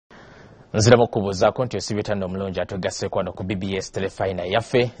Nziramo kubuzaako nti osibitano omulungi atugasseko wano ku BBS telefayina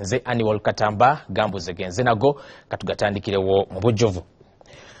yaffe nze Annual Katamba gambuze genze nago katugatandikirewo mu bujjuvu.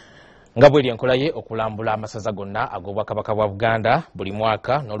 Nga bw'eri enkola ye okulambula amasaza gonna ag'Obwakabaka bwa Buganda buli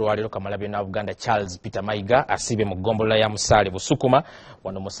mwaka n'olwaleero Kamalabyonna Buganda Charles Peter Mayiga asiibye mu ggombolola ya Musaale Busukuma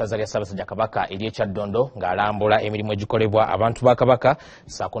wano mu ssaza lya Ssaabasajja Kabaka ery'Ekyaddondo ng'alambula emirimu egikolebwa abantu ba Kabaka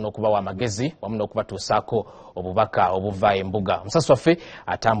ssaako n'okubawa amagezi wamu n'okubatuusaako obubaka obuva embuga. Omusasi waffe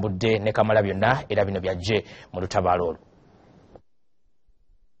atambudde ne Kamalabyonna era bino byajje mu lutabaalo olwo.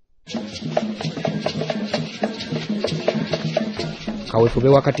 Kaweefube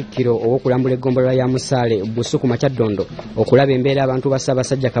wa Katikkiro ow'okulambula eggombolola ya Musaale Busukuma Kyaddondo okulaba embeera abantu ba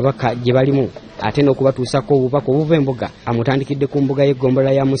Ssaabasajja Kabaka gye balimu ate n'okubatuusako obubaka obuva embuga amutandikidde ku mbuga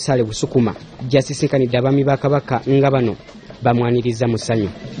y'eggombolola ya Musaale Busukuma gy'asisinkanidde abaami ba Kabaka nga bano bamwaniriza mu ssanyu.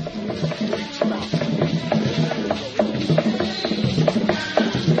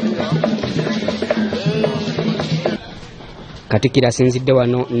 Katikkiro asinzidde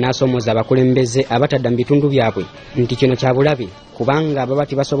wano n'asomooza abakulembeze abatadda mu bitundu byabwe nti kino kya bulabe kubanga baba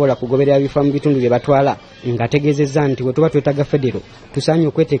tebasobola kugoberera bifa mu bitundu bye batwala ng'ategeezezza nti bwe tuba twetaaga federo tusaanye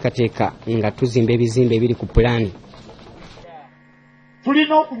okweteekateeka nga tuzimba ebizimbe ebiri ku pulaani.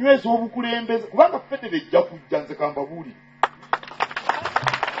 Tulina okunyweza obukulembeze kubanga federo ejja kujja nze kambabuuli.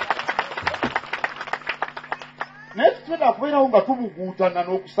 Naye tutera kubeerawo nga tubuguutana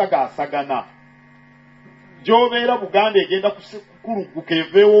n'okusagaasagana. Jobeera Buganda egenda kukuluguka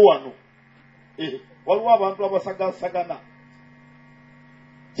eveewo wano. Waliwo abantu abasagaasagana.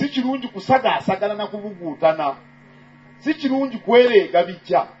 Si kirungi kusagaasagana na kubuguutana. Si kirungi kwereega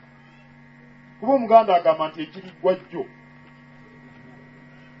bijja. Kuba Omuganda agamba nti ekiriggwa jjo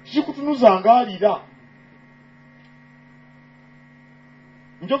kikutunuza ng'alira.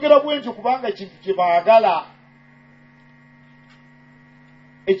 Njogera bwentyo kubanga ekintu kye baagala.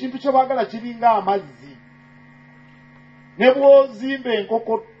 Ekintu kye baagala kiringa amazzi. Ne bw'ozimba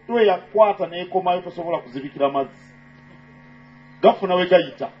enkoko yakwata n'ekomayo tosobola kuzibikira amazzi. Gafuna we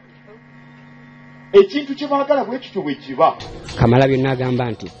gayita. Ekintu kye baagala bwe kityo bwe kiba. Kamalabyonna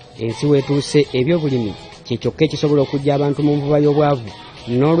agamba nti ensi weetuuse ebyobulimi kye kyokka ekisobola okujja abantu mu nvuba y'obwavu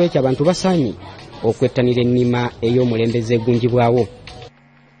n'olwekyo abantu basaanye okwettanira ennima ey'omulembeze eggungibwawo.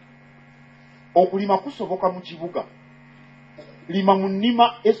 Okulima kusoboka mu kibuga. Lima mu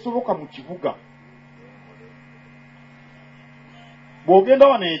nnima esoboka mu kibuga. Bw'ogenda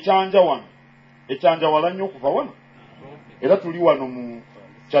wano ekyanja wala nnyo okuva wano era tuli wano mu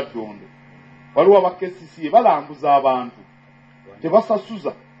Kyaddondo. Waliwo abakesisi balambuza abantu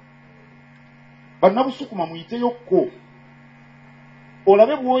tebasasuza. Bannabusukuma muyiteyokko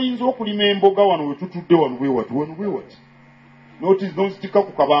olabe bw'oyinza okulima emboga wano we tutudde wano bwe wati n'ozitikka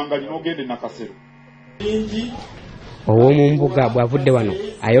ku kabangali n'ogenda e Nakasero. Ow'omu mbuga bw'avudde wano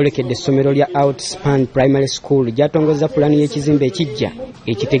ayolekedde essomero lya Outspan Primary School gy'atongozza pulaani y'ekizimbe ekijja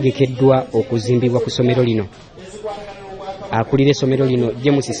ekitegekeddwa okuzimbibwa ku ssomero lino. Akulira essomero lino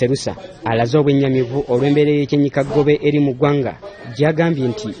James Serusa alaze obwennyamivu olw'embeera y'ekyennyikaggobe eri mu ggwanga gy'agambye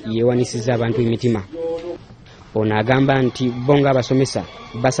nti yeewanisizza abantu emitima. Ono agamba nti bo ng'abasomesa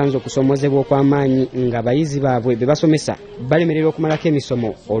basanze okusomoozebwa okw'amaanyi ng'abayizi baabwe be basomesa balemererwa okumalako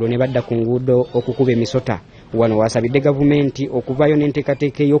emisomo olwo ne badda ku nguudo okukuba emisota. Wano wasabidde gavumenti okuvaayo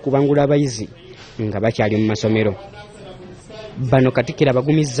n'enteekateeka ey'okubangula abayizi nga bakyali mu masomero. Bano Katikkiro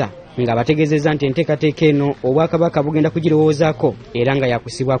abagumizza nga bategeezezza nti enteekateeka eno Obwakabaka bugenda kugirowoozaako era nga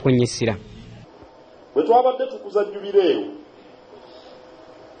yakusibwako nnyo essira. Bwe twabadde tukuza Jubireewo,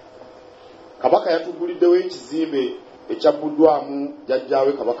 Kabaka yatuguliddewo ekizimbe ekyabbuddwamu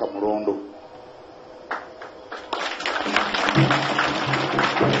jjajjaawe Kabaka Mulondo.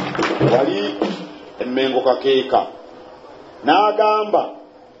 Wali Emmengo Kakeeka n'agamba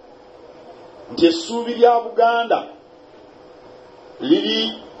nti essuubi lya Buganda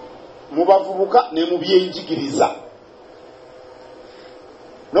liri mu bavubuka ne mu byenjigiriza.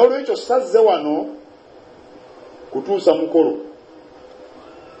 N'olwekyo sazze wano kutuusa mukolo.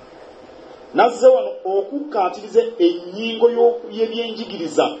 Nazze wano okukkaatiriza ennyingo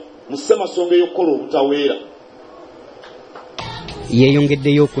y'ebyenjigiriza mu ssemasonga ey'okukola obutaweera.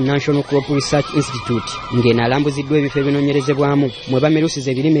 Yeeyongeddeyo ku National Crop Research Institute ng'eno alambuziddwa ebifo ebinoonyerezebwamu mwe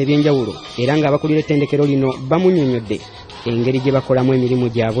bamerusiza ebirime eby'enjawulo era ng'abakulira ettendekero lino bamunnyonnyodde engeri gye bakolamu emirimu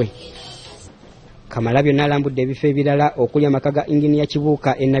gyabwe. Kamalabyonna alambudde ebifo ebirala okuli amaka ga Inginiya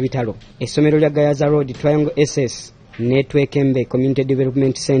Kibuuka e Nabitalo, essomero lya Gayaza Road Triangle SS ne Twekembe Community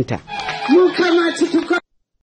Development Center.